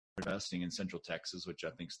investing in Central Texas, which I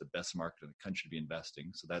think is the best market in the country to be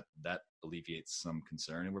investing. So that alleviates some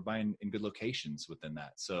concern, and we're buying in good locations within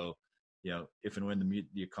that. So, if and when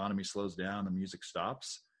the economy slows down, the music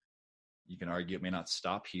stops, you can argue it may not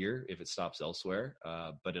stop here if it stops elsewhere,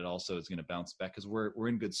 but it also is going to bounce back because we're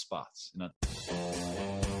in good spots.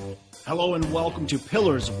 Hello and welcome to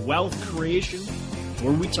Pillars of Wealth Creation,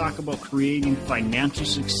 where we talk about creating financial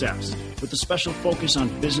success with a special focus on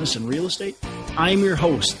business and real estate. I'm your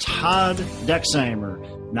host, Todd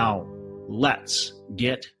Dexheimer. Now, let's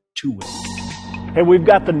get to it. Hey, we've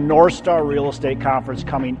got the North Star Real Estate Conference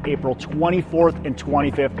coming April 24th and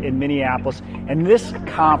 25th in Minneapolis, and this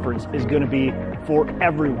conference is going to be for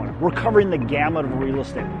everyone. We're covering the gamut of real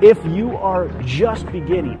estate. If you are just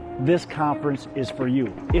beginning, this conference is for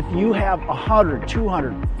you. If you have 100,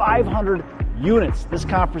 200, 500 units, this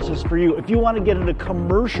conference is for you. If you want to get into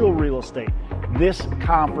commercial real estate, this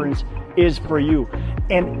conference is for you.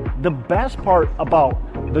 And the best part about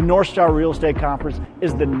the North Star Real Estate Conference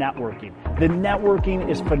is the networking. The networking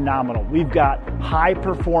is phenomenal. We've got high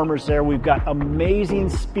performers there. We've got amazing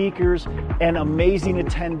speakers and amazing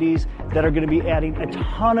attendees that are going to be adding a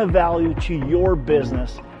ton of value to your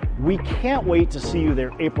business. We can't wait to see you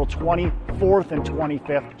there April 24th and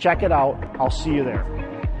 25th. Check it out. I'll see you there.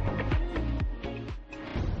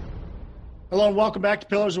 Hello and welcome back to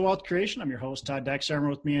Pillars of Wealth Creation. I'm your host, Todd Dexheimer.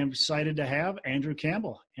 With me, I'm excited to have Andrew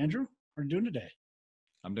Campbell. Andrew, how are you doing today?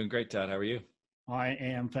 I'm doing great, Todd. How are you? I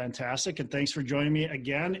am fantastic, and thanks for joining me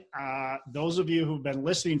again. Those of you who've been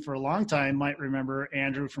listening for a long time might remember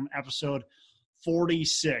Andrew from episode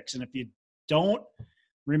 46. And if you don't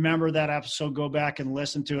remember that episode, go back and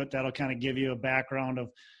listen to it. That'll kind of give you a background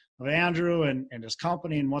of Andrew and his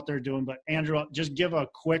company and what they're doing. But Andrew, just give a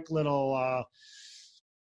quick little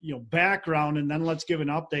background, and then let's give an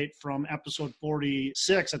update from episode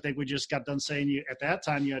 46. I think we just got done saying you at that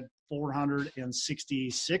time you had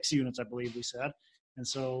 466 units, I believe we said. And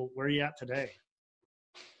so where are you at today?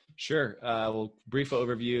 Sure. Well, brief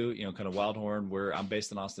overview, kind of Wildhorn. I'm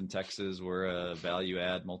based in Austin, Texas. We're a value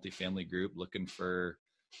add multifamily group looking for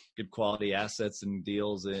good quality assets and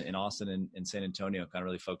deals in Austin and San Antonio, kind of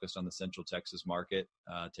really focused on the Central Texas market,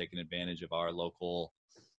 taking advantage of our local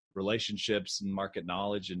relationships and market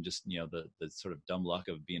knowledge, and just the sort of dumb luck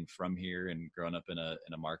of being from here and growing up in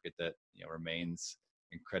a market that remains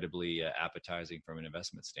incredibly appetizing from an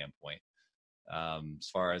investment standpoint. As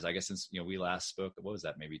far as, I guess, since we last spoke, what was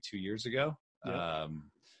that, maybe 2 years ago? Yeah.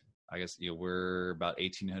 I guess we're about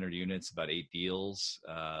 1,800 units, about 8 deals.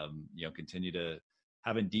 Continue to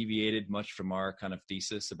haven't deviated much from our kind of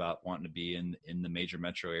thesis about wanting to be in the major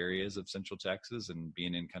metro areas of Central Texas and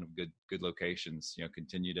being in kind of good locations.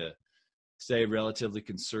 Continue to stay relatively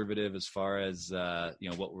conservative as far as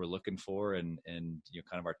what we're looking for and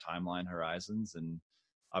kind of our timeline horizons, and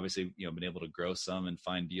obviously been able to grow some and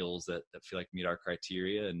find deals that feel like meet our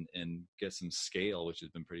criteria and get some scale, which has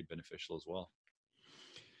been pretty beneficial as well.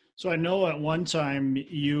 So I know at one time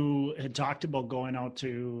you had talked about going out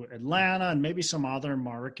to Atlanta and maybe some other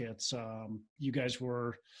markets. You guys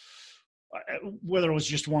were, whether it was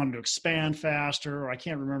just wanting to expand faster, or I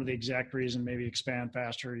can't remember the exact reason, maybe expand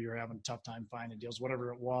faster, you're having a tough time finding deals,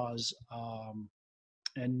 whatever it was.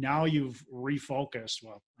 And now you've refocused.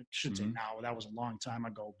 Well, I should say now, that was a long time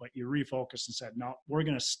ago, but you refocused and said, no, we're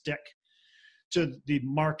going to stick to the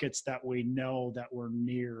markets that we know that we're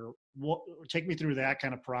near. Take me through that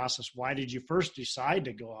kind of process. Why did you first decide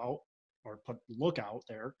to go out or look out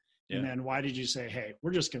there? Yeah. And then why did you say, hey,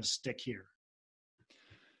 we're just going to stick here?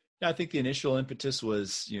 Yeah, I think the initial impetus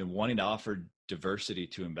was, wanting to offer diversity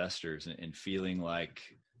to investors and feeling like,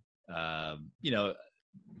 you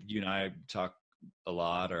and I talk a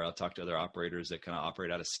lot, or I'll talk to other operators that kind of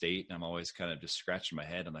operate out of state. And I'm always kind of just scratching my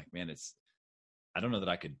head. I'm like, man, I don't know that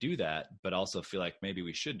I could do that, but also feel like maybe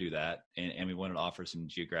we should do that. And we wanted to offer some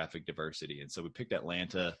geographic diversity. And so we picked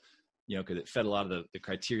Atlanta, because it fed a lot of the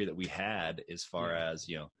criteria that we had as far as,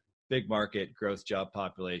 big market, growth, job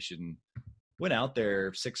population. Went out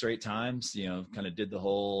there 6 or 8 times, kind of did the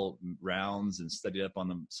whole rounds and studied up on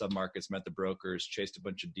the submarkets, met the brokers, chased a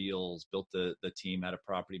bunch of deals, built the team, had a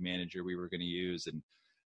property manager we were going to use. And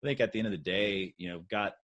I think at the end of the day,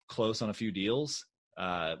 got close on a few deals,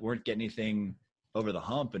 weren't getting anything over the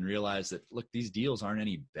hump, and realized that, look, these deals aren't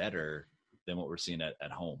any better than what we're seeing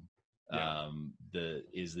at home. Yeah.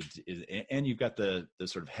 And you've got the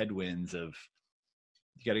sort of headwinds of,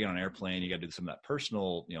 you got to get on an airplane, you got to do some of that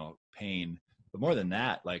personal, pain, but more than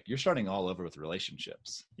that, like, you're starting all over with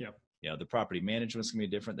relationships. Yeah. The property management's gonna be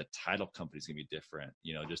different. The title company's gonna be different.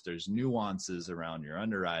 Just there's nuances around your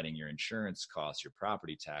underwriting, your insurance costs, your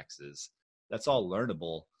property taxes. That's all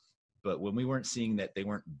learnable. But when we weren't seeing that they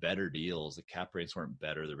weren't better deals, the cap rates weren't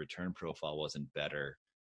better, the return profile wasn't better,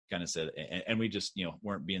 kind of said, and we just,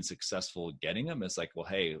 weren't being successful getting them. It's like, well,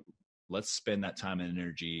 hey, let's spend that time and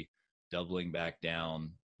energy doubling back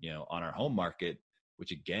down, on our home market,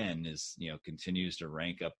 which again is, continues to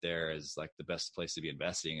rank up there as like the best place to be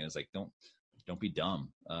investing. And it's like, don't be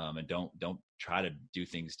dumb, and don't try to do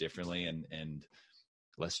things differently. And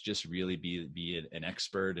let's just really be an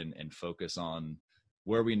expert and focus on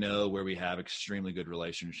where we have extremely good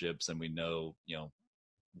relationships, and we know,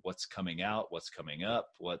 what's coming out, what's coming up,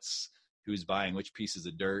 who's buying which pieces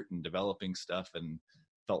of dirt and developing stuff, and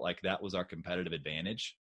felt like that was our competitive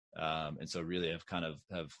advantage. And so really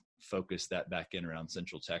have focused that back in around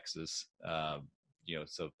Central Texas.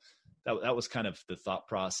 So that was kind of the thought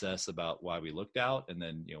process about why we looked out, and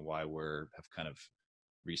then, why have kind of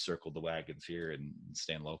recircled the wagons here and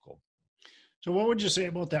staying local. So what would you say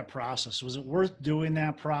about that process? Was it worth doing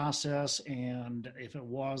that process? And if it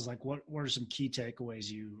was, like, what were some key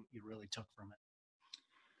takeaways you really took from it?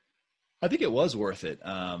 I think it was worth it.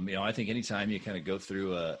 I think anytime you kind of go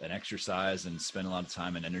through an exercise and spend a lot of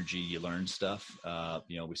time and energy, you learn stuff.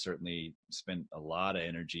 We certainly spent a lot of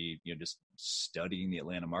energy, just studying the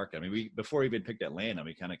Atlanta market. I mean, before we even picked Atlanta,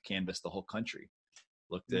 we kind of canvassed the whole country,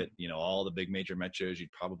 looked at, all the big major metros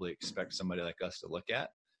you'd probably expect somebody like us to look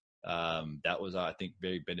at. That was, I think,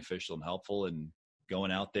 very beneficial and helpful, and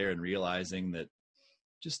going out there and realizing that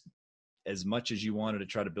just as much as you wanted to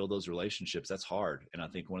try to build those relationships, that's hard. And I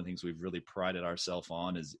think one of the things we've really prided ourselves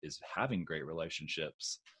on is having great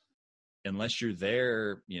relationships. Unless you're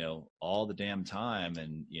there, all the damn time,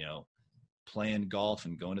 and, playing golf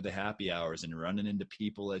and going to the happy hours and running into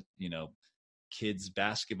people at, kids'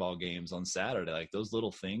 basketball games on Saturday, like those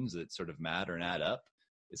little things that sort of matter and add up.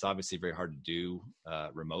 It's obviously very hard to do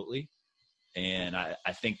remotely. And I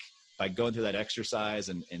think by going through that exercise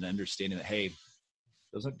and understanding that, hey,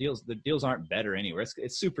 those are deals, the deals aren't better anywhere.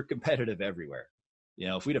 It's super competitive everywhere.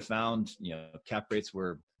 If we'd have found, cap rates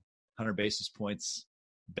were 100 basis points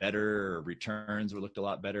better, or returns were looked a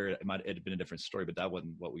lot better, it have been a different story, but that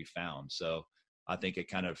wasn't what we found. So I think it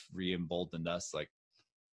kind of re-emboldened us, like,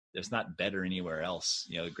 it's not better anywhere else.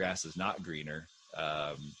 The grass is not greener.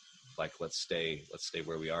 Like, let's stay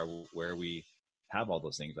where we are, where we have all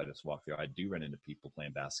those things I just walked through. I do run into people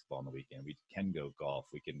playing basketball on the weekend. We can go golf.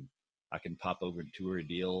 I can pop over and tour a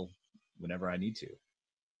deal whenever I need to.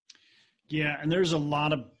 Yeah. And there's a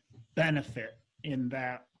lot of benefit in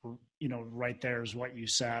that, right there is what you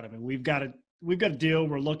said. I mean, we've got a deal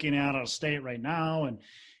we're looking at out of state right now, and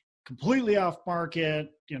completely off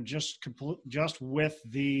market, just with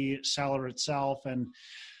the seller itself. And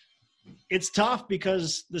it's tough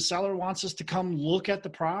because the seller wants us to come look at the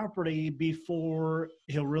property before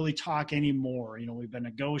he'll really talk anymore. We've been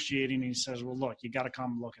negotiating, and he says, well, look, you got to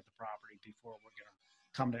come look at the property before we're going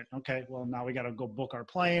to come to, okay, well, now we got to go book our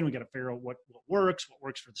plane. We got to figure out what works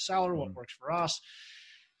for the seller, what works for us.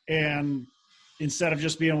 And instead of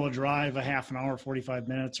just being able to drive a half an hour, 45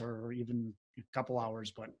 minutes, or even a couple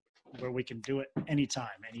hours, but where we can do it anytime,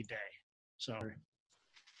 any day. So.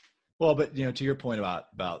 Well, but to your point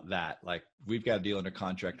about that, like, we've got a deal under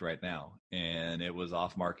contract right now, and it was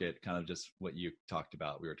off market, kind of just what you talked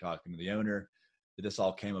about. We were talking to the owner. This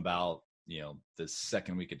all came about, the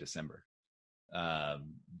second week of December.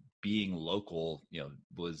 Being local,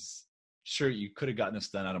 was sure you could have gotten this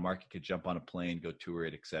done out of market, could jump on a plane, go tour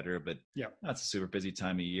it, et cetera. But yeah, that's a super busy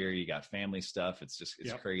time of year. You got family stuff. It's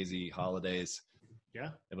crazy, holidays.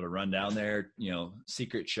 Yeah. Able to run down there,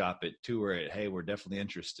 secret shop it, tour it. Hey, we're definitely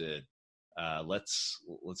interested. Let's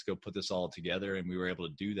go put this all together. And we were able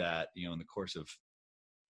to do that, in the course of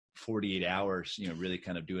 48 hours, really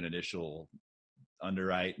kind of do an initial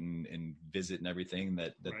underwrite and visit and everything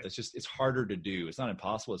right. That's just, it's harder to do. It's not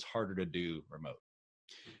impossible. It's harder to do remote.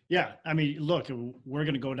 Yeah. I mean, look, we're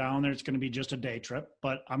going to go down there. It's going to be just a day trip,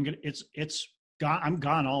 but I'm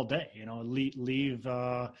gone all day, leave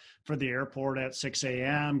for the airport at 6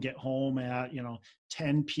 a.m., get home at,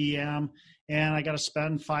 10 p.m. And I got to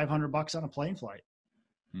spend $500 on a plane flight,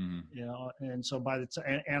 and so by the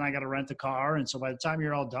time, and I got to rent the car. And so by the time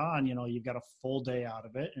you're all done, you've got a full day out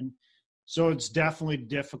of it. And so it's definitely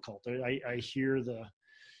difficult. I hear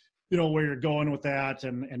where you're going with that,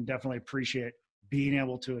 and definitely appreciate being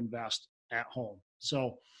able to invest at home.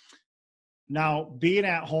 So now being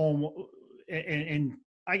at home, and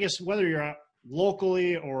I guess whether you're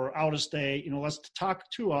locally or out of state, let's talk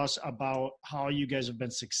to us about how you guys have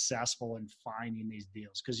been successful in finding these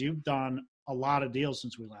deals, because you've done a lot of deals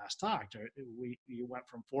since we last talked. You went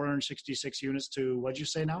from 466 units to, what'd you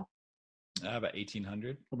say now? About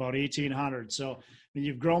 1,800. About 1,800. So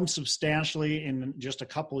you've grown substantially in just a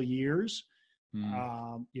couple of years.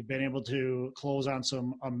 You've been able to close on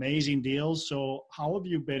some amazing deals. So how have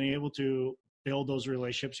you been able to build those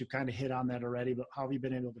relationships? You kind of hit on that already, but how have you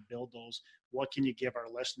been able to build those? What can you give our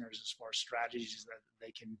listeners as far as strategies that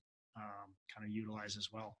they can kind of utilize as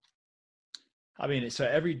well? I mean, so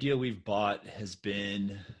every deal we've bought has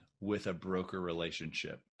been with a broker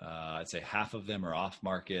relationship. I'd say half of them are off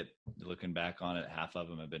market. Looking back on it, half of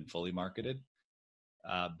them have been fully marketed.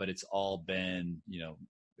 But it's all been,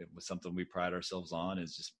 it was something we pride ourselves on,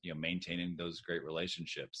 is just, maintaining those great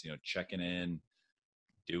relationships, checking in,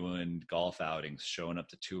 doing golf outings, showing up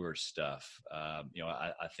to tour stuff.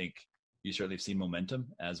 I think you certainly have seen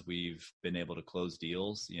momentum as we've been able to close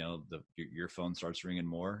deals. Your phone starts ringing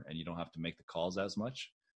more and you don't have to make the calls as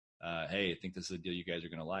much. Hey, I think this is a deal you guys are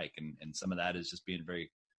going to like. And some of that is just being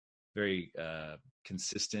very, very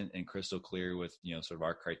consistent and crystal clear with, sort of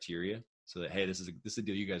our criteria, so that, hey, this is a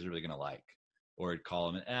deal you guys are really going to like. Or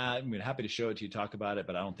call them and, I'm happy to show it to you, talk about it,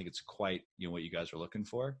 but I don't think it's quite, what you guys are looking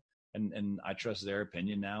for. And I trust their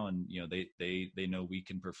opinion now. And, they know we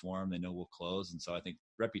can perform, they know we'll close. And so I think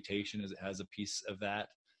reputation has a piece of that,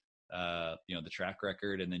 the track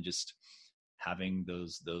record, and then just having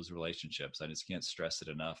those relationships. I just can't stress it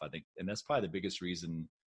enough. I think, and that's probably the biggest reason,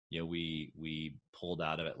 we pulled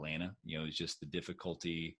out of Atlanta, it's just the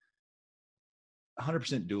difficulty.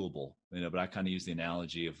 100% doable, but I kind of use the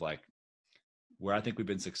analogy of like, where I think we've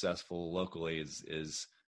been successful locally is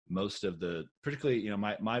most of the, particularly,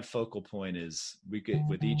 my focal point is we could,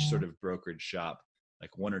 with each sort of brokerage shop,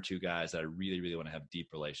 like one or two guys that I really, really want to have deep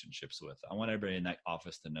relationships with. I want everybody in that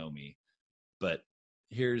office to know me, but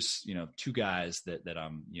here's, two guys that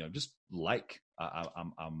I'm, just like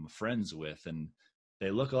I'm friends with, and they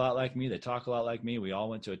look a lot like me. They talk a lot like me. We all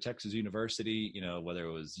went to a Texas university, whether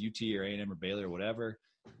it was UT or A&M or Baylor or whatever.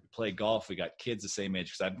 Play golf. We got kids the same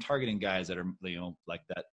age, because I'm targeting guys that are, like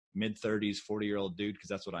that mid-30s, 40-year-old dude, because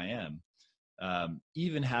that's what I am.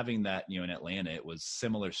 Even having that, in Atlanta, it was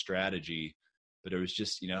similar strategy, but it was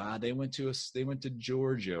just, they went to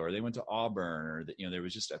Georgia, or they went to Auburn, or there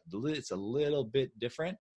was just it's a little bit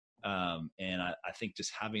different. And I think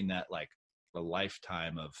just having that, like a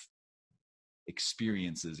lifetime of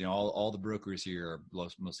experiences, all the brokers here are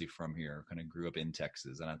mostly from here, kind of grew up in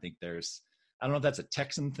Texas. And I think I don't know if that's a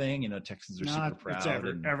Texan thing. Texans are super proud. It's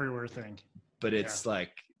everywhere thing. But it's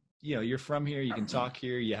like, you're from here, you can talk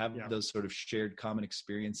here, you have those sort of shared common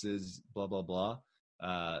experiences, blah, blah, blah.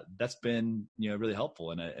 That's been, really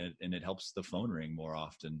helpful. And it helps the phone ring more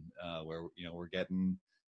often, where, we're getting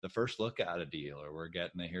the first look at a deal, or we're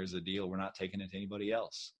getting here's a deal, we're not taking it to anybody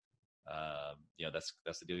else.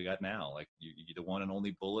 That's the deal we got now. Like you're the one and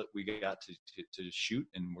only bullet we got to shoot,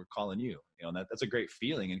 and we're calling you. That's a great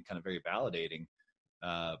feeling and kind of very validating.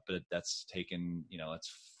 But that's taken,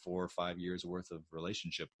 that's 4 or 5 years worth of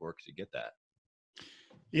relationship work to get that.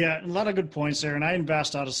 Yeah, a lot of good points there. And I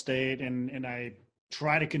invest out of state, and I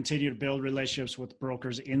try to continue to build relationships with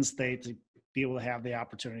brokers in state to be able to have the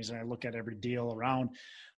opportunities. And I look at every deal around,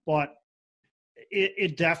 but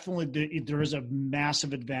it definitely, there is a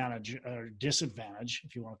massive advantage or disadvantage,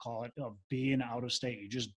 if you want to call it, of being out of state. You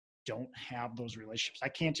just don't have those relationships. I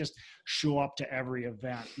can't just show up to every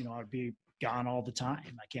event. I'd be gone all the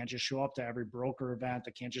time. I can't just show up to every broker event.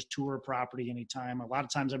 I can't just tour a property anytime. A lot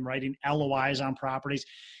of times I'm writing LOIs on properties.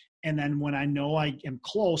 And then when I know I am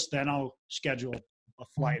close, then I'll schedule a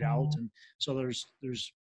flight out. And so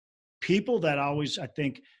there's people that always, I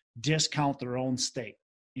think, discount their own state.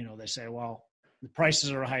 They say, well, the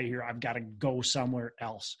prices are high here, I've got to go somewhere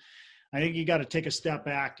else. I think you got to take a step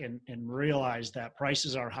back and realize that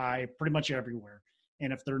prices are high pretty much everywhere.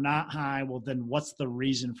 And if they're not high, well, then what's the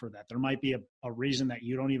reason for that? There might be a reason that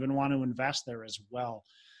you don't even want to invest there as well.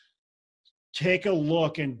 Take a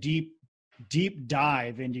look and deep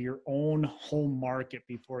dive into your own home market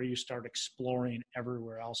before you start exploring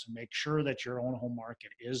everywhere else, and make sure that your own home market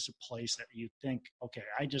is a place that you think, okay,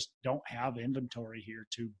 I just don't have inventory here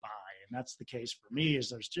to buy. And that's the case for me, is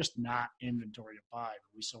there's just not inventory to buy.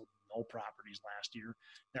 We sold no properties last year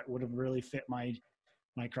that would have really fit my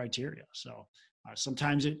criteria. So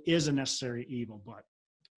sometimes it is a necessary evil, but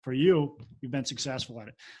for you've been successful at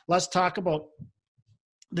it. Let's talk about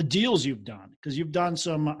the deals you've done, because you've done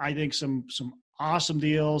some awesome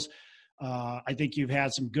deals. I think you've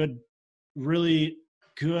had some really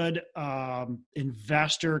good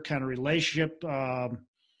investor kind of relationship, and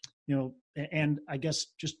I guess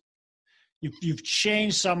just you've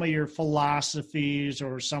changed some of your philosophies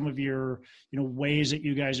or some of your ways that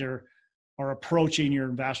you guys are are approaching your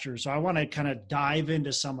investors. So I want to kind of dive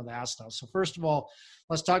into some of that stuff. So first of all,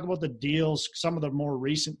 let's talk about the deals, some of the more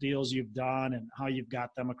recent deals you've done and how you've got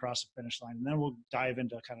them across the finish line. And then we'll dive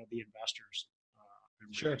into kind of the investors.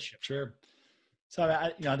 Sure. So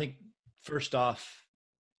I think first off,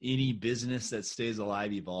 any business that stays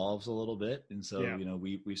alive evolves a little bit. And so,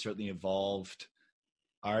 we've certainly evolved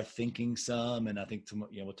our thinking some, and I think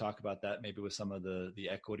we'll talk about that maybe with some of the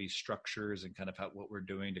equity structures and kind of what we're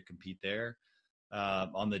doing to compete there.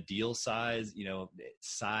 On the deal size,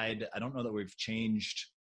 I don't know that we've changed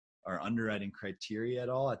our underwriting criteria at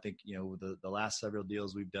all. I think the last several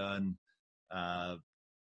deals we've done, I'd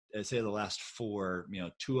say the last 4,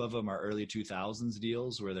 2 of them are early 2000s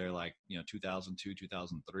deals where they're like 2002,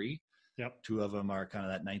 2003. Yep. 2 of them are kind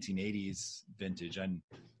of that 1980s vintage. And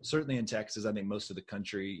certainly in Texas, I think most of the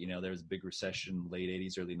country, there was a big recession, late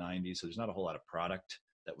 80s, early 90s. So there's not a whole lot of product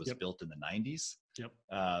that was built in the 90s. Yep.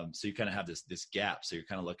 So you kind of have this gap. So you're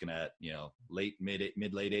kind of looking at, late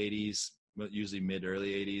 80s, usually mid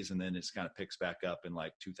early 80s. And then it's kind of picks back up in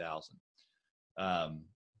like 2000.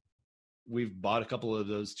 We've bought a couple of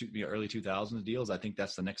those early 2000s deals. I think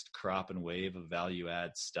that's the next crop and wave of value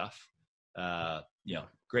add stuff.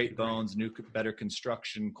 Great bones, new, better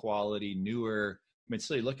construction quality, newer. I mean,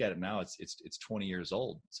 so you look at it now, it's 20 years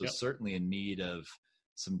old. So certainly in need of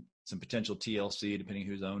some potential TLC, depending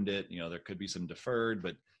who's owned it. There could be some deferred,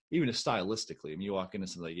 but even if stylistically, I mean, you walk into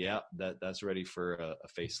something like, that's ready for a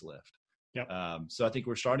facelift. Yep. So I think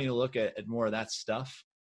we're starting to look at more of that stuff,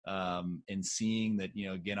 and seeing that,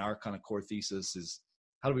 again, our kind of core thesis is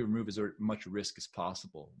how do we remove as much risk as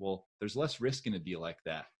possible? Well, there's less risk in a deal like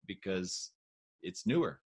that because it's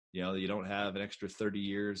newer. You don't have an extra 30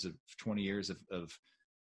 years of 20 years of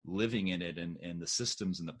living in it and the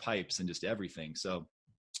systems and the pipes and just everything. So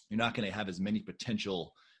you're not going to have as many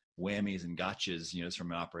potential whammies and gotchas, just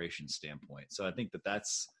from an operations standpoint. So I think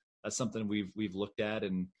that's something we've looked at.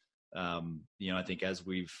 And, I think as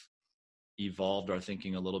we've evolved our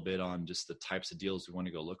thinking a little bit on just the types of deals we want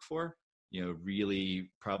to go look for, really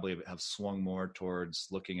probably have swung more towards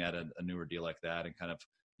looking at a newer deal like that and kind of,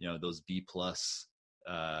 those B+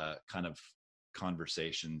 kind of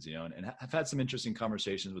conversations, and I've had some interesting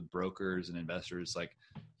conversations with brokers and investors. Like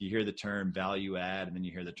you hear the term value add and then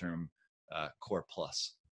you hear the term core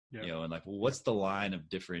plus, and like, well, what's the line of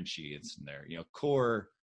differentiates in there? Core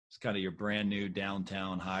is kind of your brand new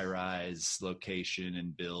downtown high rise location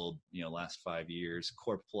and build, last 5 years.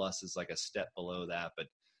 Core plus is like a step below that, but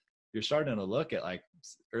you're starting to look at like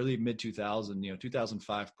early mid 2000,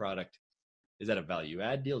 2005 product. Is that a value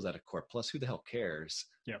add deal? Is that a core plus? Who the hell cares?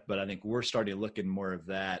 Yeah. But I think we're starting to look in more of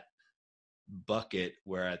that bucket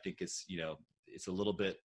where I think it's, it's a little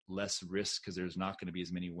bit less risk because there's not going to be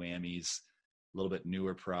as many whammies, a little bit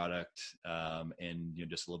newer product, and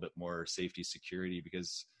just a little bit more safety, security,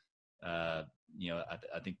 because I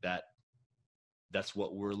think that's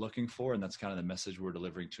what we're looking for, and that's kind of the message we're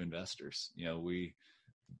delivering to investors.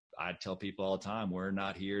 I tell people all the time, we're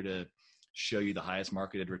not here to show you the highest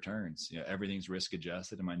marketed returns. Everything's risk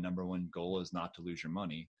adjusted, and my number one goal is not to lose your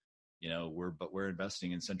money. We're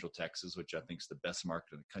investing in Central Texas, which I think is the best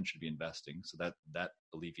market in the country to be investing. So that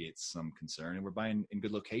alleviates some concern, and we're buying in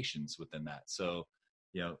good locations within that. So,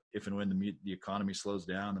 if and when the economy slows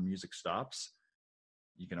down, the music stops.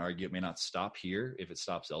 You can argue it may not stop here if it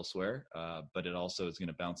stops elsewhere, but it also is going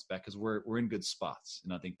to bounce back because we're in good spots.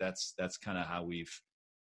 And I think that's kind of how we've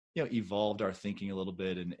evolved our thinking a little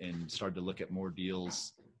bit and started to look at more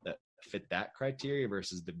deals that fit that criteria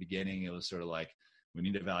versus the beginning. It was sort of like, we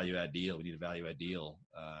need a value add deal. And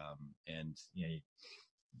you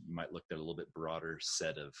might look at a little bit broader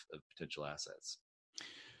set of potential assets.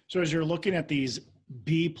 So as you're looking at these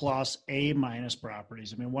B+, A-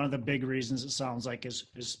 properties, I mean, one of the big reasons it sounds like is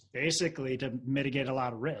basically to mitigate a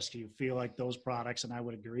lot of risk. You feel like those products, and I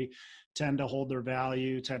would agree, tend to hold their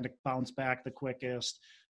value, tend to bounce back the quickest.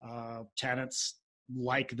 Tenants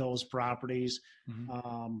like those properties.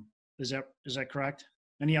 Mm-hmm. Is that correct?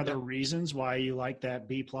 Any other reasons why you like that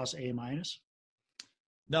B+, A-?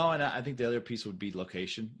 No, and I think the other piece would be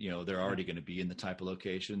location. They're already going to be in the type of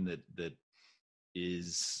location that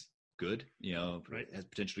is good. Right. Has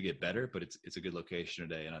potential to get better, but it's a good location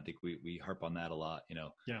today, and I think we harp on that a lot.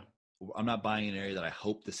 I'm not buying an area that I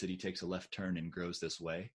hope the city takes a left turn and grows this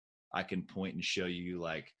way. I can point and show you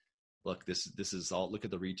like, look, this is all, look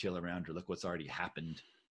at the retail around her, look what's already happened.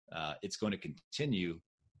 It's going to continue,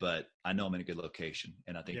 but I know I'm in a good location.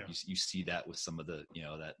 And I think you see that with some of the,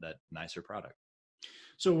 that nicer product.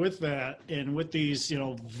 So with that, and with these,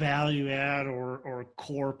 value add or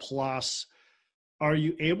core plus, are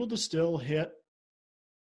you able to still hit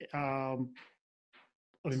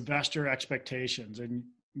investor expectations, and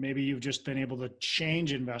maybe you've just been able to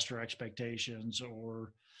change investor expectations,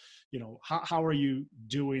 or, how are you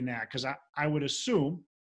doing that? Because I would assume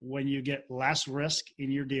when you get less risk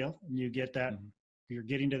in your deal and you get that, you're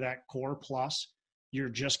getting to that core plus, you're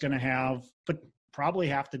just going to probably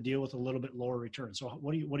have to deal with a little bit lower return. So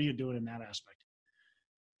what are you doing in that aspect?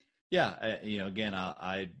 Yeah. Again,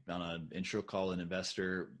 I on an intro call an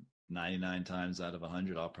investor 99 times out of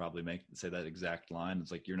 100, I'll probably say that exact line. It's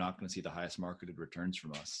like, you're not going to see the highest marketed returns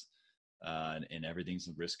from us. And everything's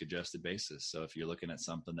a risk adjusted basis. So if you're looking at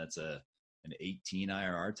something that's an 18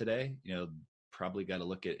 IRR today, probably got to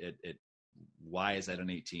look at why is that an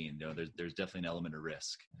 18? There's definitely an element of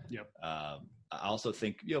risk. Yep. I also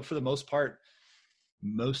think, for the most part,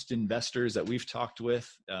 most investors that we've talked with,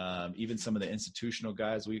 even some of the institutional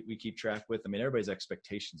guys we keep track with, everybody's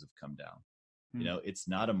expectations have come down. It's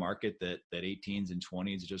not a market that 18s and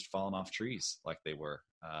 20s just fallen off trees like they were,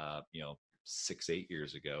 6-8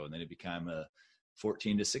 years ago. And then it became a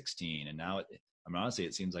 14 to 16. And now honestly,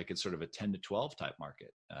 it seems like it's sort of a 10 to 12 type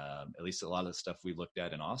market. At least a lot of the stuff we looked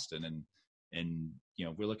at in Austin, and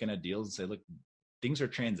we're looking at deals and say, look, things are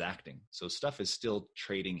transacting. So stuff is still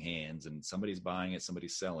trading hands, and somebody's buying it,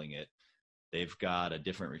 somebody's selling it. They've got a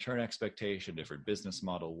different return expectation, different business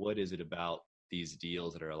model. What is it about these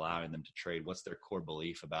deals that are allowing them to trade? What's their core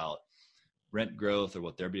belief about rent growth or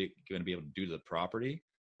what they're going to be able to do to the property?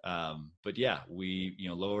 But yeah, we,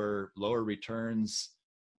 lower returns,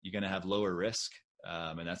 you're going to have lower risk.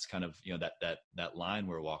 And that's kind of, that line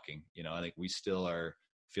we're walking. I think we still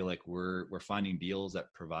feel like we're finding deals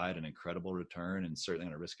that provide an incredible return, and certainly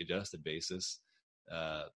on a risk adjusted basis,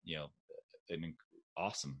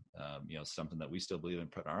 awesome. Something that we still believe in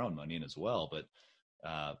putting our own money in as well. But,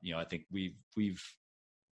 I think we've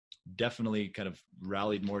definitely kind of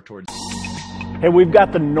rallied more towards. Hey, we've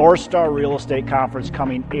got the North Star Real Estate Conference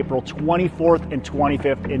coming April 24th and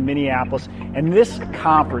 25th in Minneapolis. And this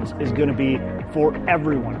conference is going to be for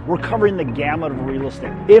everyone. We're covering the gamut of real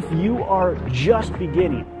estate. If you are just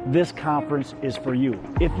beginning, this conference is for you.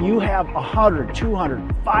 If you have 100,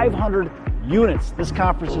 200, 500 units, this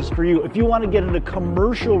conference is for you. If you want to get into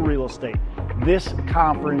commercial real estate, this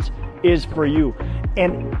conference is for you.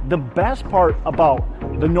 And the best part about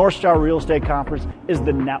the North Star Real Estate Conference is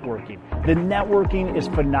the networking. The networking is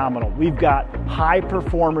phenomenal. We've got high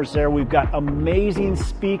performers there. We've got amazing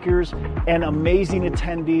speakers and amazing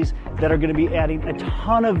attendees that are going to be adding a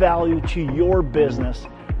ton of value to your business.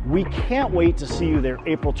 We can't wait to see you there,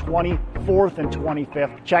 April 24th and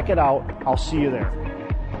 25th. Check it out. I'll see you there.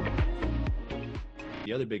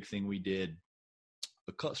 The other big thing we did,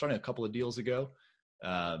 starting a couple of deals ago,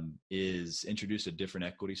 is introduce a different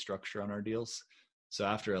equity structure on our deals. So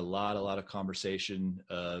after a lot of conversation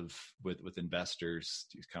with investors,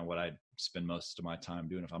 it's kind of what I spend most of my time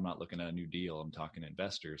doing. If I'm not looking at a new deal, I'm talking to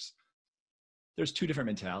investors. There's two different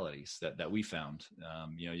mentalities that we found.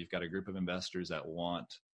 You've got a group of investors that want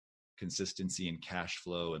consistency in cash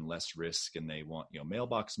flow and less risk, and they want,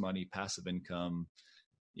 mailbox money, passive income,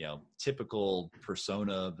 typical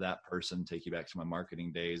persona of that person. Take you back to my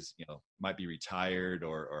marketing days, might be retired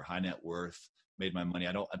or high net worth, made my money.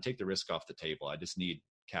 I take the risk off the table. I just need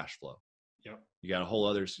cash flow. Yep. You got a whole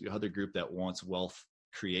other group that wants wealth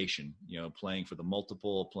creation, playing for the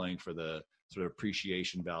multiple, playing for the sort of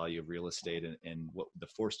appreciation value of real estate and what the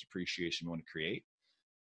forced appreciation we want to create.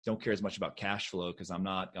 Don't care as much about cash flow because I'm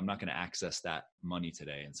not going to access that money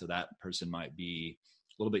today. And so that person might be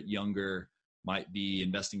a little bit younger, might be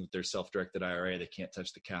investing with their self-directed IRA. They can't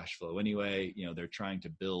touch the cash flow anyway. They're trying to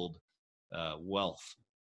build wealth.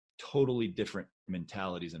 Totally different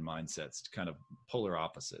mentalities and mindsets, kind of polar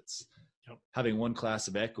opposites. Yep. Having one class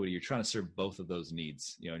of equity, you're trying to serve both of those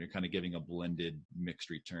needs, and you're kind of giving a blended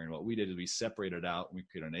mixed return. What we did is we separated out and we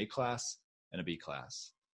created an A class and a B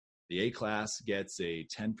class. The A class gets a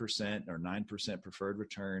 10% or 9% preferred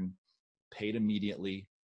return paid immediately,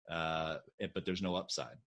 but there's no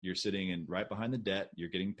upside. You're sitting in right behind the debt. You're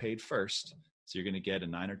getting paid first. So you're going to get a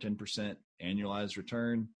 9 or 10% annualized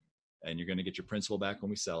return, and you're going to get your principal back when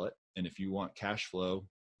we sell it. And if you want cash flow,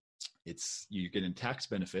 you get in tax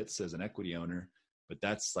benefits as an equity owner, but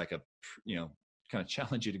that's like kind of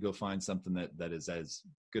challenge you to go find something that is as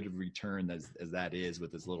good a return as that is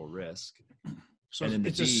with as little risk. So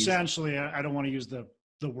it's essentially, I don't want to use the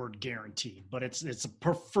word guaranteed, but it's a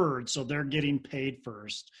preferred. So they're getting paid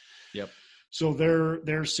first. Yep. So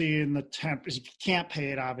they're seeing the temp. If you can't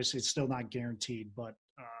pay it, obviously it's still not guaranteed, but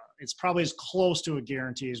it's probably as close to a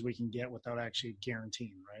guarantee as we can get without actually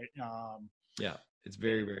guaranteeing, right? Yeah, it's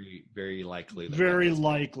very, very, very likely. Very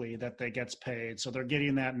likely that they gets paid. So they're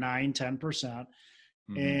getting that 9-10%.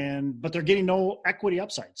 but they're getting no equity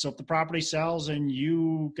upside. So if the property sells and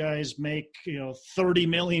you guys make, $30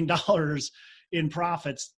 million in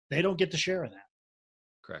profits, they don't get to share in that.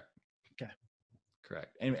 Correct. Okay.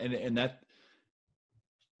 Correct. And that,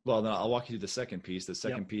 well, then I'll walk you through the second piece. The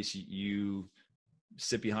second piece, you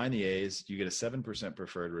sit behind the A's, you get a 7%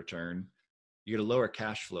 preferred return, you get a lower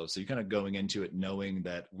cash flow. So you're kind of going into it knowing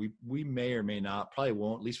that we may or may not, probably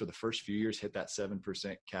won't, at least for the first few years, hit that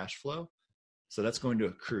 7% cash flow. So that's going to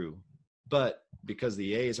accrue. But because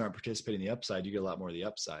the A's aren't participating in the upside, you get a lot more of the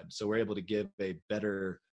upside. So we're able to give a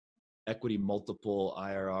better equity multiple,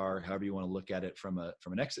 IRR, however you want to look at it from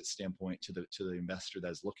an exit standpoint to the investor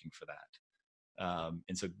that's looking for that.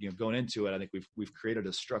 And so, going into it, I think we've created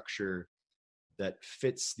a structure that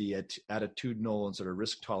fits the attitudinal and sort of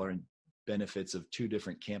risk tolerant benefits of two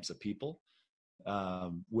different camps of people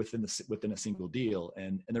within a single deal.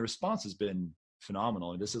 And the response has been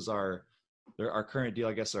phenomenal. And this is our current deal,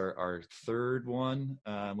 I guess, our third one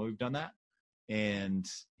when we've done that. And,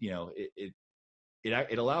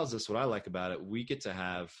 it allows us, what I like about it, we get to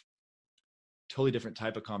have totally different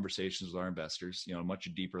type of conversations with our investors, a much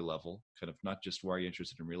deeper level, kind of not just why are you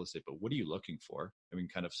interested in real estate, but what are you looking for? And we can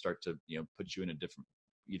kind of start to, put you in a different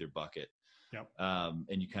either bucket. Yep.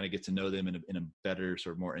 And you kind of get to know them in a better,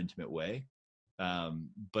 sort of more intimate way.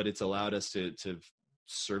 But it's allowed us to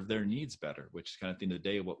serve their needs better, which is kind of at the end of the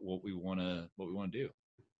day, what we want to do.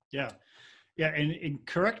 Yeah. Yeah. And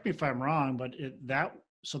correct me if I'm wrong, but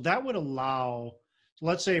that would allow,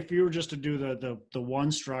 let's say if you were just to do the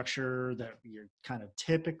one structure that you kind of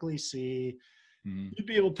typically see, you'd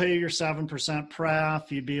be able to pay your 7%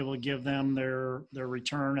 pref, you'd be able to give them their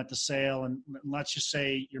return at the sale. And let's just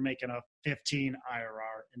say you're making a 15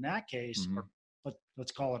 IRR in that case, but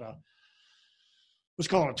let's call it a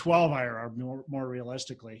 12 IRR more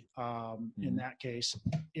realistically. In that case,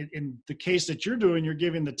 in the case that you're doing, you're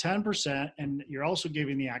giving the 10% and you're also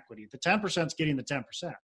giving the equity. The 10% is getting the 10%,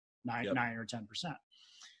 9 or 10%.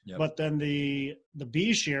 Yep. But then the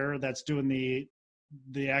B share that's doing the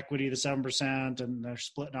equity, the 7%, and they're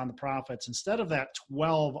splitting on the profits. Instead of that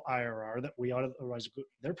 12 IRR that we otherwise,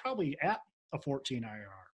 they're probably at a 14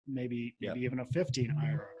 IRR, maybe even a 15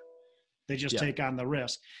 IRR. They just take on the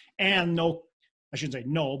risk and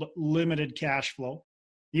but limited cash flow.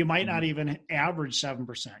 You might not even average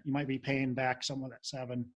 7%. You might be paying back someone at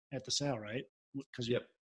 7 at the sale, right? Because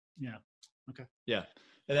okay. Yeah.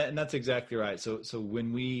 And that's exactly right. So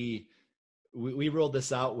when we rolled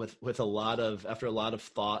this out with after a lot of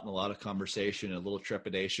thought and a lot of conversation and a little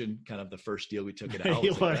trepidation, kind of the first deal we took it out.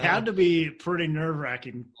 It had to be pretty nerve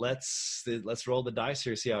wracking. Let's roll the dice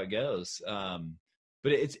here, see how it goes.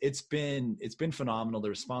 But it's been phenomenal. The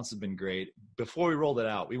response has been great. Before we rolled it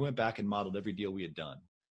out, we went back and modeled every deal we had done.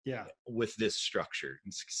 Yeah. With this structure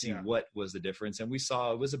and see what was the difference. And we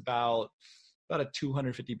saw it was about a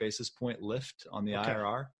 250 basis point lift on the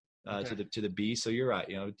IRR to the B. So you're right.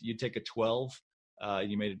 You take a 12,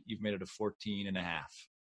 you've made it a 14 and a half.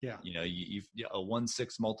 Yeah. You've a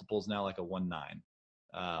 1.6 multiple is now like a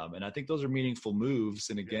 1.9. And I think those are meaningful moves.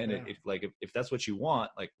 And again, if that's what you want,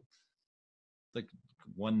 like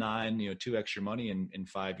 1.9, 2 extra money in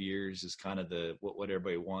 5 years is kind of what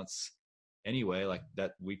everybody wants anyway, like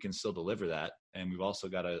that we can still deliver that. And we've also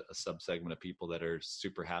got a subsegment of people that are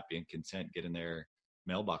super happy and content getting their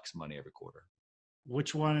mailbox money every quarter.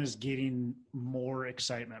 Which one is getting more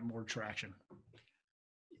excitement, more traction?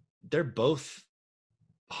 They're both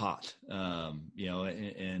hot.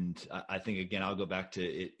 And I think, again, I'll go back to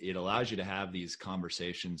it. It allows you to have these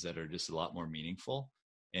conversations that are just a lot more meaningful.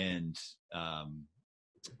 And,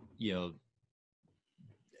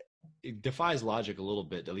 it defies logic a little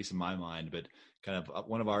bit, at least in my mind, but kind of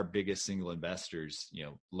one of our biggest single investors,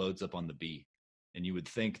 loads up on the B. And you would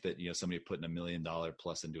think that, somebody putting $1 million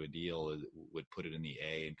plus into a deal would put it in the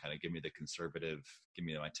A and kind of give me the conservative, give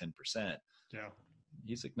me my 10%. Yeah.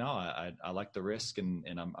 He's like, no, I like the risk and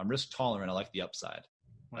I'm risk tolerant. I like the upside.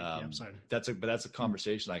 The upside. That's a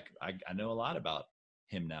conversation. Like I know a lot about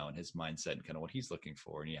him now and his mindset and kind of what he's looking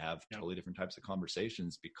for. And you have totally different types of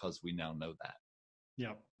conversations because we now know that.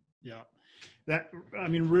 Yeah. Yeah.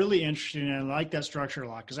 Really interesting. And I like that structure a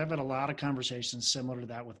lot because I've had a lot of conversations similar to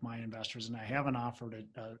that with my investors, and I haven't offered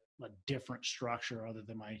a different structure other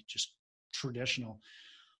than my just traditional.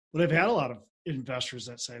 But I've had a lot of investors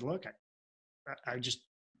that say, look, I just,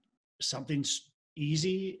 something's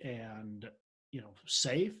easy and,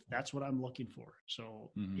 safe. That's what I'm looking for.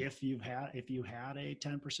 So if you had a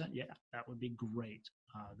 10%, that would be great.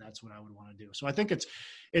 That's what I would want to do. So I think it's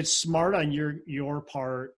smart on your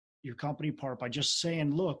part, your company part, by just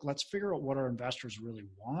saying, look, let's figure out what our investors really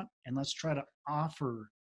want. And let's try to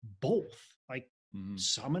offer both. Like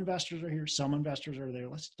Some investors are here, some investors are there.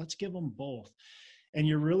 Let's give them both. And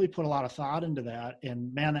you really put a lot of thought into that.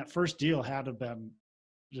 And man, that first deal had to have been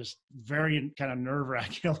just very kind of nerve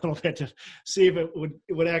wracking a little bit to see if it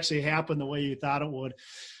would actually happen the way you thought it would.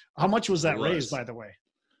 How much was that raised, by the way?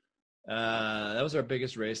 That was our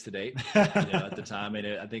biggest raise to date, at the time.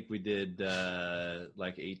 And I think we did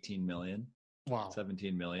like 18 million. Wow.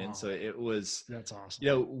 17 million. Wow. So it was, that's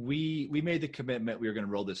awesome. We made the commitment we were going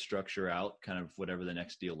to roll this structure out, kind of whatever the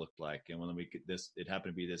next deal looked like. And when it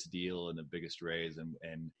happened to be this deal and the biggest raise,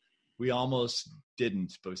 and we almost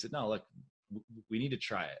didn't, but we said, no, look, we need to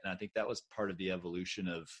try it. And I think that was part of the evolution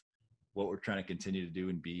of what we're trying to continue to do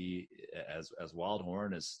and be as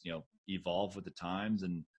Wildhorn, is, evolve with the times.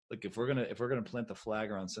 And look, if we're going to plant the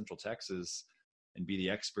flag around Central Texas and be the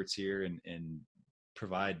experts here and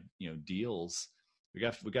provide, deals, we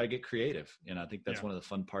got to get creative. And I think that's one of the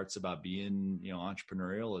fun parts about being,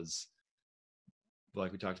 entrepreneurial, is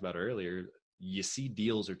like we talked about earlier, you see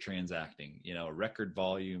deals are transacting, a record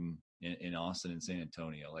volume in Austin and San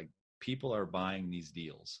Antonio. Like, people are buying these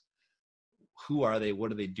deals. Who are they?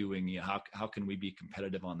 What are they doing? How can we be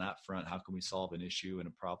competitive on that front? How can we solve an issue and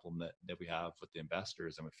a problem that we have with the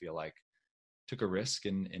investors? And we feel like took a risk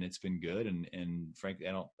and it's been good. And frankly,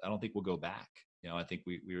 I don't think we'll go back. I think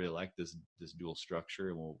we really like this dual structure,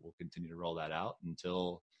 and we'll continue to roll that out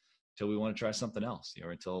until we want to try something else, or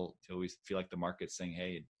until we feel like the market's saying,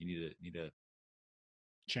 hey, you need to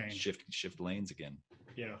change, shift lanes again.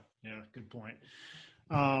 Yeah. Good point.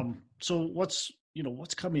 So what's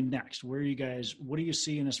coming next? What are you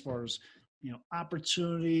seeing as far as,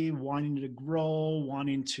 opportunity, wanting to grow,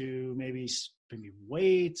 wanting to maybe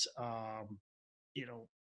wait,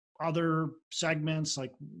 other segments?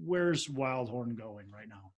 Like, where's Wildhorn going right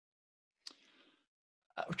now?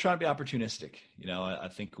 We're trying to be opportunistic. I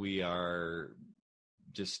think we are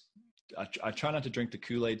just, I try not to drink the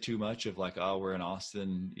Kool-Aid too much of like, oh, we're in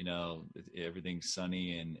Austin, everything's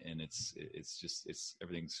sunny and it's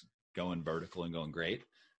everything's going vertical and going great.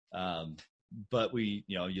 But we,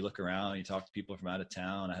 you look around, you talk to people from out of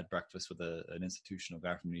town. I had breakfast with an institutional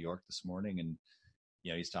guy from New York this morning, and,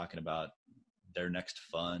 he's talking about their next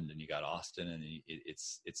fund, and you got Austin, and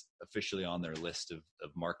it's officially on their list of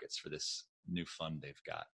markets for this new fund they've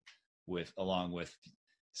got, along with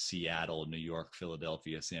Seattle, New York,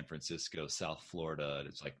 Philadelphia, San Francisco, South Florida.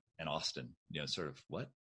 It's like, and Austin, sort of what?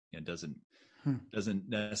 It doesn't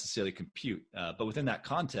necessarily compute. But within that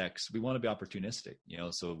context, we want to be opportunistic,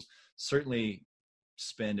 so certainly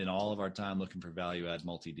spending all of our time looking for value add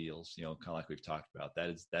multi deals, kind of like we've talked about.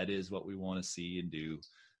 That is what we want to see and do.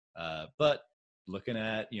 But looking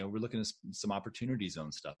at, we're looking at some opportunity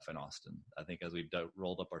zone stuff in Austin. I think as we've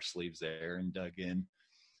rolled up our sleeves there and dug in,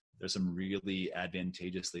 there's some really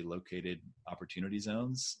advantageously located opportunity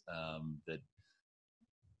zones that,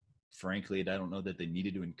 frankly, I don't know that they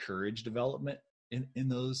needed to encourage development in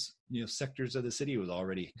those sectors of the city. It was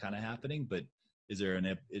already kind of happening, but do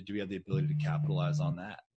we have the ability to capitalize on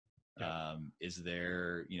that? Yeah. Is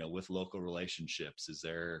there, with local relationships, is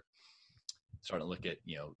there starting to look at,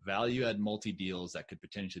 value add multi deals that could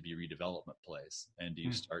potentially be redevelopment plays? And do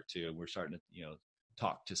you we're starting to,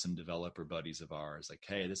 talk to some developer buddies of ours, like,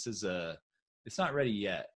 hey, it's not ready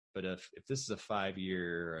yet, but if this is a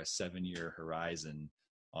 5-year or a 7-year horizon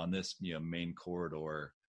on this, main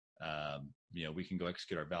corridor, we can go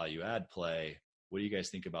execute our value add play. What do you guys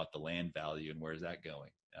think about the land value and where is that going?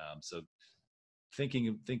 So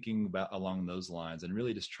thinking about along those lines, and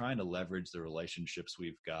really just trying to leverage the relationships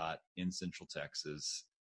we've got in Central Texas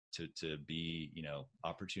to be,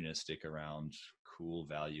 opportunistic around cool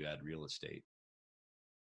value add real estate.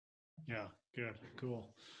 Yeah. Good. Cool.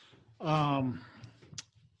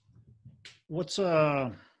 What's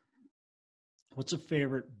a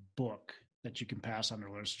favorite book that you can pass on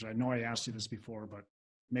to listeners? I know I asked you this before, but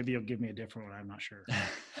maybe you'll give me a different one. I'm not sure.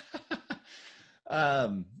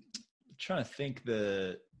 Trying to think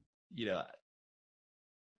I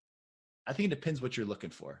think it depends what you're looking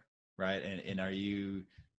for, right? And are you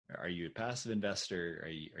a passive investor?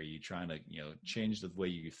 Are you trying to, change the way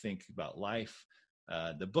you think about life?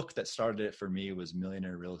 The book that started it for me was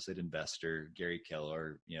Millionaire Real Estate Investor, Gary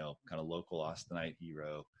Keller, kind of local Austinite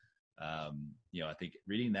hero. I think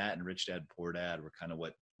reading that and Rich Dad Poor Dad were kind of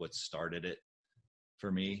what started it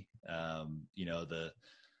for me.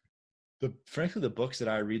 Frankly, the books that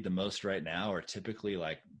I read the most right now are typically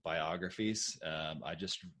like biographies. I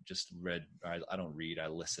just read, I don't read, I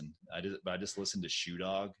listen. I just listened to Shoe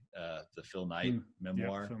Dog, the Phil Knight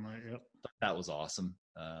memoir. Yep, Phil Knight, yep. That was awesome.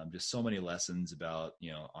 Just so many lessons about,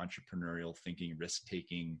 entrepreneurial thinking, risk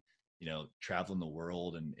taking, traveling the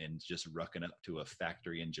world and just rucking up to a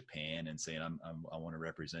factory in Japan and saying, I want to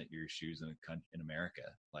represent your shoes in America.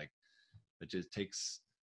 Like, it just takes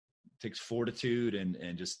fortitude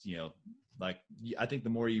and just, like, I think the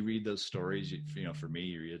more you read those stories, for me,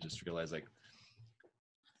 you just realize, like,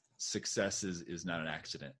 success is not an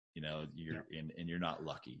accident. You're not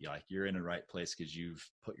lucky. You're in the right place because you've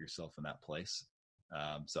put yourself in that place.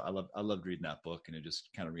 So I loved reading that book, and it just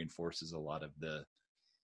kind of reinforces a lot of the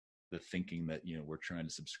thinking that, we're trying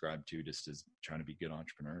to subscribe to, just as trying to be good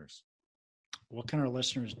entrepreneurs. What can our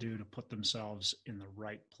listeners do to put themselves in the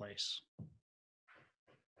right place? You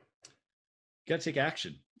got to take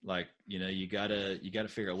action. Like, you gotta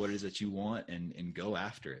figure out what it is that you want and go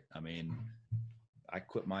after it. I mean, I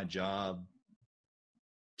quit my job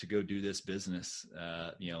to go do this business,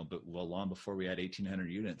 but long before we had 1,800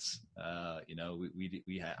 units, I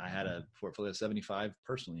had a portfolio of 75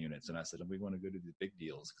 personal units, and I said, we want to go do the big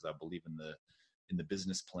deals because I believe in the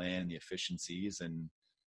business plan, the efficiencies, and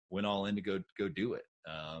went all in to go do it.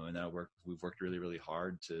 And we've worked really, really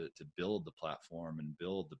hard to build the platform and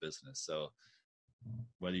build the business. So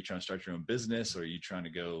whether you're trying to start your own business, or you're trying to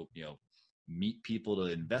go, meet people to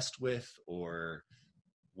invest with, or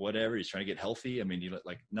whatever, you're trying to get healthy. I mean,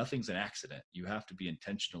 like, nothing's an accident. You have to be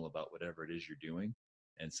intentional about whatever it is you're doing.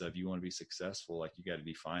 And so if you want to be successful, like, you got to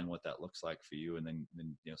define what that looks like for you, and then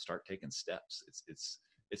start taking steps. It's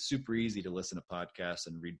super easy to listen to podcasts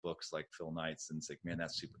and read books like Phil Knight's and say, man,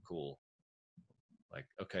 that's super cool. Like,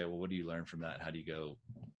 okay, well, what do you learn from that? How do you go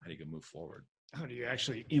move forward? How do you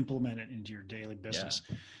actually implement it into your daily business?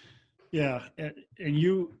 Yeah. And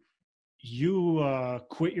you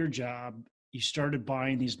quit your job. You started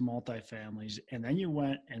buying these multifamilies, and then you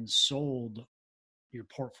went and sold your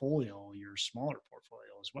portfolio, your smaller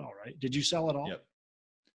portfolio as well, right? Did you sell it all? Yep.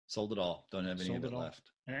 Sold it all. Don't have any of it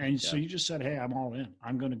left. And so you just said, hey, I'm all in.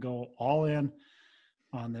 I'm going to go all in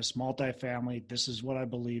on this multifamily. This is what I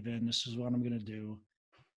believe in. This is what I'm going to do.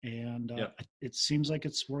 And it seems like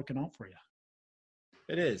it's working out for you.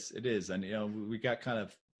 It is. And, we got kind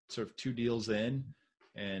of sort of 2 deals in,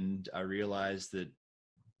 and I realized that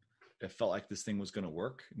it felt like this thing was going to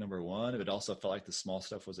work, number one. It also felt like the small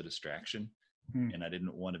stuff was a distraction, and I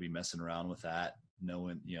didn't want to be messing around with that,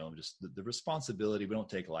 knowing, just the responsibility we don't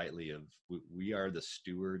take lightly of, we are the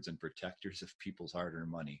stewards and protectors of people's hard-earned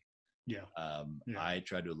money. Yeah. I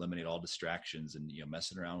tried to eliminate all distractions, and,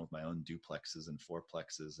 messing around with my own duplexes and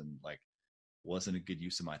fourplexes, and, like, wasn't a good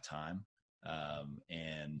use of my time.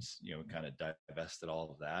 And kind of divested all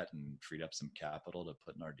of that and freed up some capital to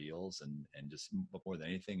put in our deals, and just more than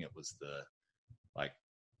anything, it was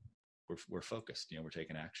we're focused, we're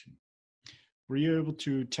taking action. Were you able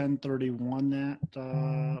to 1031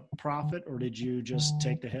 that profit, or did you just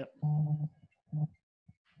take the hit?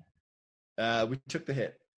 We took the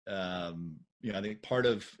hit. I think part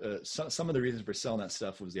of some of the reasons for selling that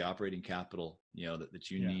stuff was the operating capital, that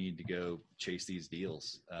you need to go chase these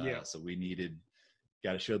deals. So we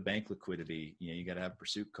got to show bank liquidity. You got to have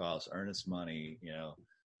pursuit costs, earnest money,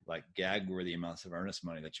 like gag worthy amounts of earnest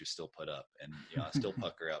money that you still put up. And, I still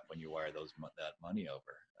pucker up when you wire that money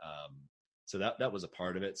over. So that was a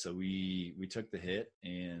part of it. So we took the hit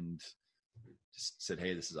and just said,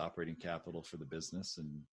 hey, this is operating capital for the business.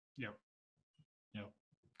 And Yep.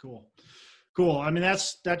 Cool. I mean,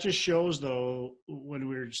 that just shows, though, when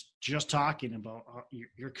we were just talking about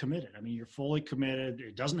you're committed. I mean, you're fully committed.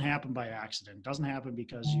 It doesn't happen by accident. It doesn't happen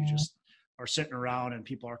because you just are sitting around and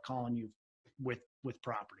people are calling you with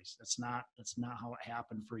properties. That's not how it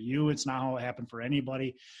happened for you. It's not how it happened for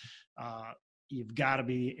anybody. You've got to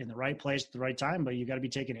be in the right place at the right time, but you got to be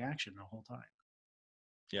taking action the whole time.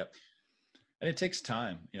 Yep. And it takes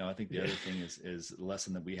time. I think the other thing is the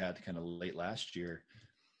lesson that we had kind of late last year.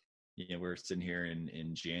 We're sitting here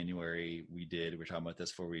in January. We're talking about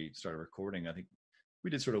this before we started recording. I think we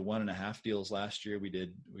did sort of 1.5 deals last year. We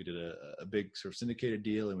did a big sort of syndicated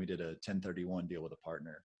deal, and we did a 1031 deal with a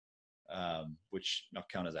partner, which I'll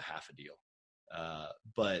count as a half a deal.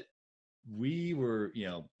 But we were,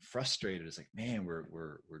 frustrated. It's like, man,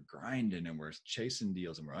 we're grinding and we're chasing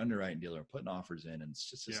deals and we're underwriting deals and we're putting offers in, and it's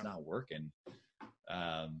just not working.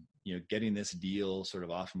 Getting this deal sort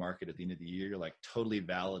of off market at the end of the year, like, totally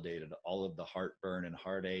validated all of the heartburn and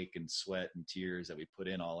heartache and sweat and tears that we put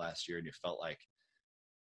in all last year. And you felt like,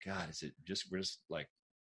 God, we're just like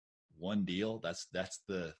one deal. That's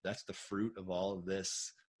the fruit of all of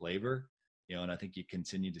this labor, and I think you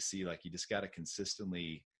continue to see, like, you just got to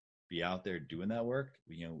consistently be out there doing that work.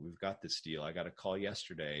 We've got this deal. I got a call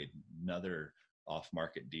yesterday, another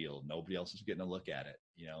off-market deal. Nobody else is getting a look at it,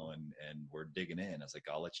 and we're digging in. I was like,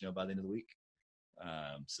 I'll let you know by the end of the week.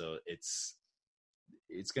 So it's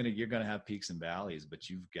you're going to have peaks and valleys, but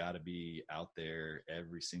you've got to be out there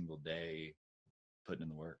every single day putting in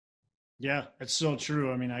the work. Yeah, it's so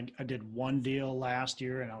true. I mean, I did one deal last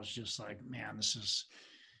year and I was just like, man, this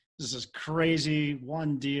is crazy.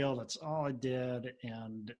 One deal. That's all I did.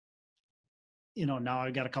 And, now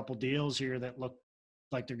I got a couple deals here that look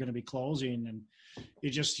like they're going to be closing, and you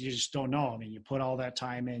just don't know. I mean, you put all that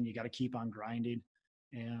time in, you got to keep on grinding,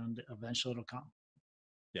 and eventually it'll come.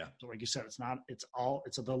 Yeah. So like you said, it's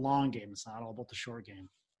the long game. It's not all about the short game.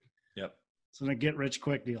 Yep. It's a get rich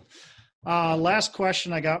quick deal. Last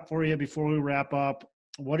question I got for you before we wrap up.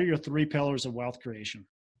 What are your 3 pillars of wealth creation?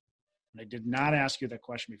 And I did not ask you that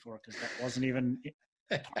question before because that wasn't even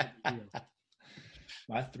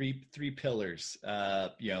my three pillars.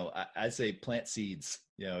 I say plant seeds,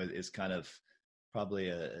 is kind of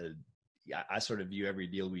probably I sort of view every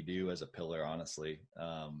deal we do as a pillar, honestly.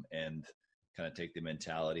 And kind of take the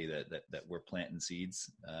mentality that we're planting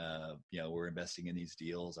seeds. We're investing in these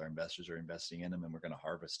deals. Our investors are investing in them, and we're going to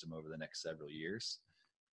harvest them over the next several years.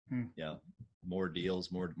 More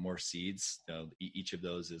deals, more seeds. Each of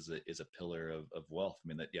those is a pillar of wealth. I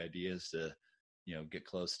mean, that the idea is to, get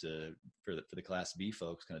close to, for the Class B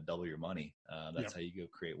folks, kind of double your money. That's how you go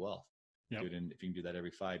create wealth. If you can do that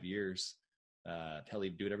every 5 years, hell, you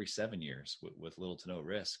do it every 7 years with little to no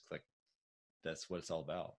risk. Like, that's what it's all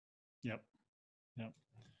about. Yep.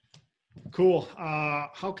 Cool.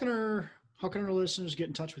 How can our listeners get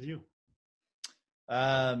in touch with you?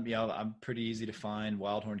 I'm pretty easy to find.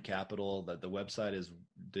 Wildhorn Capital. The website is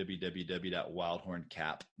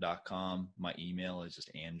www.wildhorncap.com. My email is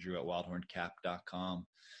just andrew@wildhorncap.com.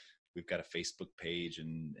 We've got a Facebook page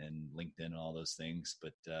and LinkedIn and all those things,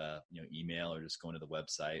 but email or just going to the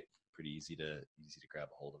website. Pretty easy to grab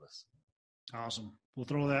a hold of us. Awesome. We'll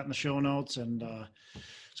throw that in the show notes, and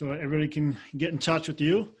so everybody can get in touch with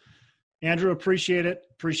you. Andrew, appreciate it.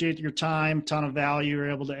 Appreciate your time. Ton of value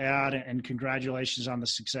you're able to add, and congratulations on the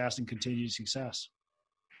success and continued success.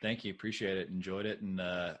 Thank you. Appreciate it. Enjoyed it. And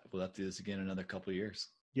we'll have to do this again in another couple of years.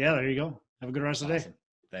 Yeah, there you go. Have a good rest of the day.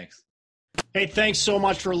 Thanks. Hey, thanks so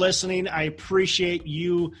much for listening. I appreciate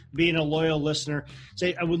you being a loyal listener.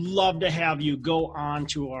 I would love to have you go on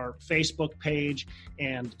to our Facebook page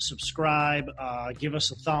and subscribe. Give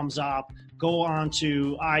us a thumbs up. Go on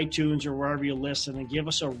to iTunes or wherever you listen and give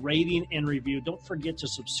us a rating and review. Don't forget to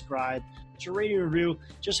subscribe. Your rating and review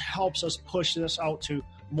just helps us push this out to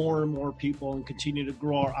more and more people and continue to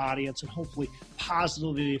grow our audience and hopefully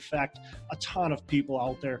positively affect a ton of people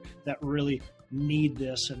out there that really need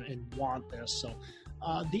this and want this. So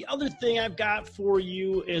the other thing I've got for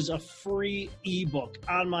you is a free ebook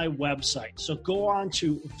on my website. So go on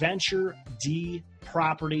to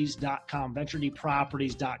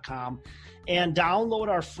VentureDProperties.com, and download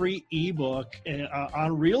our free ebook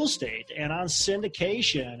on real estate and on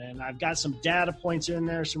syndication. And I've got some data points in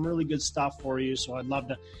there, some really good stuff for you. So I'd love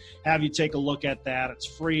to have you take a look at that. It's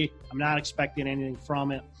free. I'm not expecting anything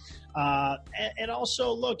from it. And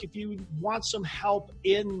also, look, if you want some help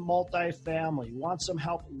in multifamily, want some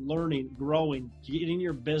help learning, growing, getting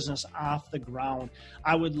your business off the ground,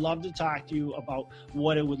 I would love to talk to you about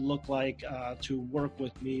what it would look like to work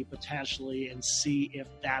with me potentially and see if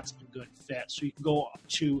that's a good fit. So you can go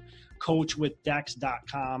to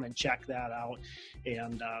coachwithdex.com and check that out,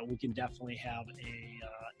 and we can definitely have a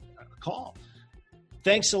call.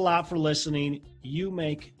 Thanks a lot for listening. You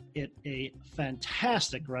make it a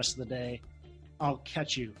fantastic rest of the day. I'll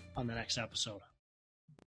catch you on the next episode.